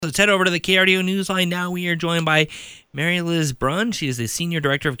Let's head over to the KRDO Newsline now. We are joined by Mary Liz Brunn. She is the Senior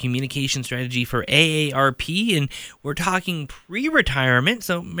Director of Communication Strategy for AARP, and we're talking pre-retirement.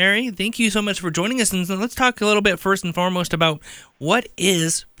 So, Mary, thank you so much for joining us. And let's talk a little bit first and foremost about what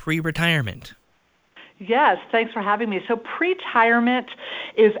is pre-retirement. Yes, thanks for having me. So pre-retirement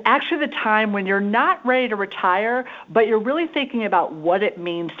is actually the time when you're not ready to retire, but you're really thinking about what it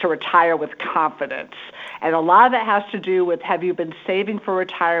means to retire with confidence. And a lot of that has to do with, have you been saving for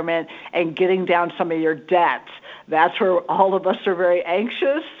retirement and getting down some of your debt? That's where all of us are very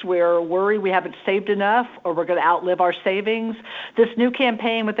anxious. We're worried we haven't saved enough or we're going to outlive our savings. This new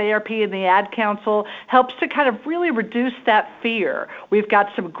campaign with ARP and the Ad Council helps to kind of really reduce that fear. We've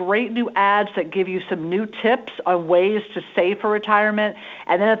got some great new ads that give you some new tips on ways to save for retirement.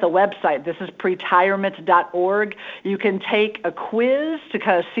 And then at the website, this is pretirement.org, you can take a quiz to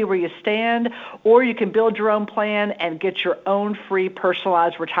kind of see where you stand, or you can build your own plan and get your own free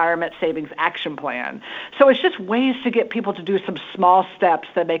personalized retirement savings action plan. So it's just ways to get people to do some small steps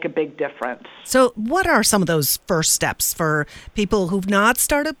that make a big difference. So what are some of those first steps for people who've not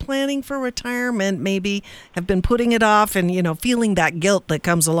started planning for retirement, maybe have been putting it off and, feeling that guilt that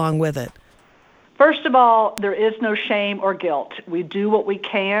comes along with it? First of all, there is no shame or guilt. We do what we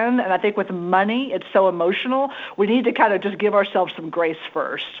can, and I think with money, it's so emotional, we need to kind of just give ourselves some grace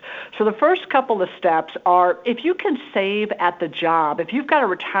first. So the first couple of steps are, if you can save at the job, if you've got a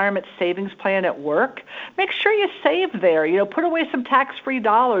retirement savings plan at work, make sure you save there. Put away some tax-free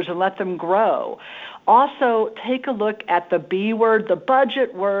dollars and let them grow. Also, take a look at the B word, the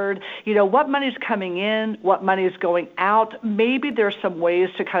budget word, what money's coming in, what money is going out. Maybe there's some ways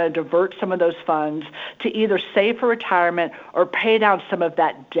to kind of divert some of those funds to either save for retirement or pay down some of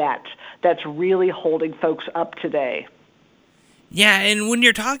that debt that's really holding folks up today. Yeah, and when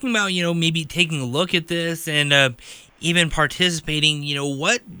you're talking about, maybe taking a look at this and even participating,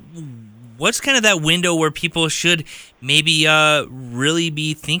 what's kind of that window where people should maybe really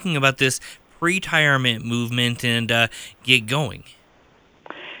be thinking about this pre-retirement movement and get going?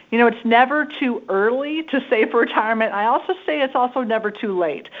 It's never too early to save for retirement. I also say it's also never too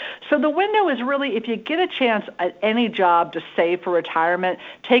late. So the window is really, if you get a chance at any job to save for retirement,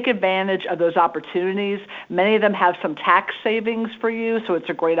 take advantage of those opportunities. Many of them have some tax savings for you, so it's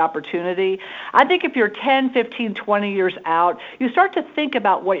a great opportunity. I think if you're 10, 15, 20 years out, you start to think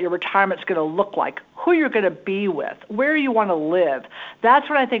about what your retirement's going to look like, who you're going to be with, where you want to live. That's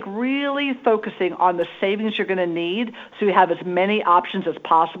when I think really focusing on the savings you're going to need so you have as many options as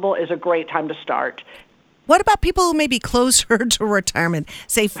possible is a great time to start. What about people who may be closer to retirement,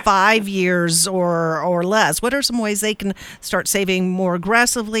 say 5 years or less? What are some ways they can start saving more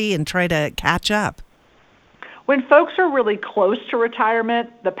aggressively and try to catch up? When folks are really close to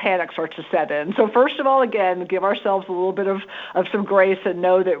retirement, the panic starts to set in. So first of all, again, give ourselves a little bit of some grace and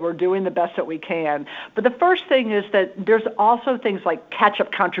know that we're doing the best that we can. But the first thing is that there's also things like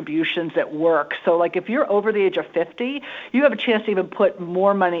catch-up contributions at work. So like if you're over the age of 50, you have a chance to even put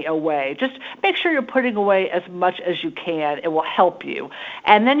more money away. Just make sure you're putting away as much as you can. It will help you.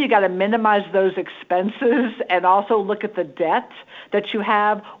 And then you got to minimize those expenses and also look at the debt that you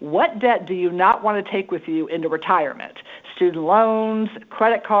have. What debt do you not want to take with you into retirement? Student loans,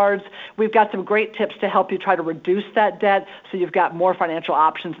 credit cards. We've got some great tips to help you try to reduce that debt so you've got more financial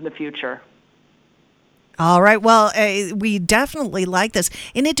options in the future. All right. Well, we definitely like this.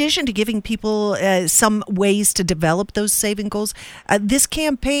 In addition to giving people some ways to develop those saving goals, this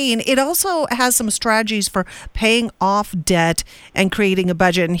campaign, it also has some strategies for paying off debt and creating a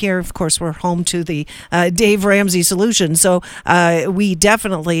budget. And here, of course, we're home to the Dave Ramsey solution. So we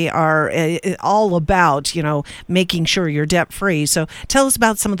definitely are all about, making sure you're debt free. So tell us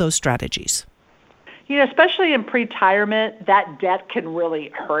about some of those strategies. Especially in pre-retirement, that debt can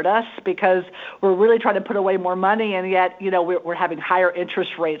really hurt us because we're really trying to put away more money, and yet, we're having higher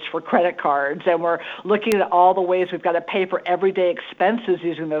interest rates for credit cards, and we're looking at all the ways we've got to pay for everyday expenses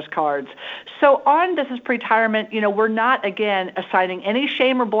using those cards. So on This is Pre-Retirement, we're not, again, assigning any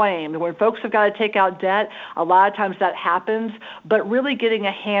shame or blame. When folks have got to take out debt, a lot of times that happens, but really getting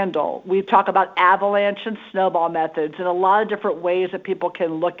a handle. We talk about avalanche and snowball methods and a lot of different ways that people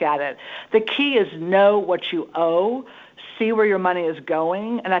can look at it. The key is know what you owe, see where your money is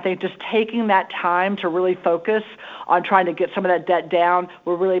going, and I think just taking that time to really focus on trying to get some of that debt down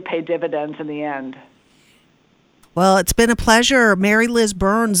will really pay dividends in the end. Well, it's been a pleasure. Mary Liz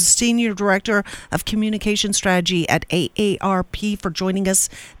Burns, Senior Director of Communication Strategy at AARP, for joining us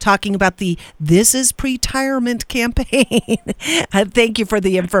talking about the This is Pretirement campaign. Thank you for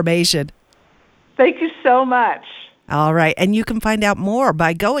the information. Thank you so much. All right. And you can find out more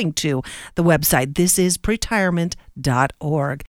by going to the website, thisispretirement.org.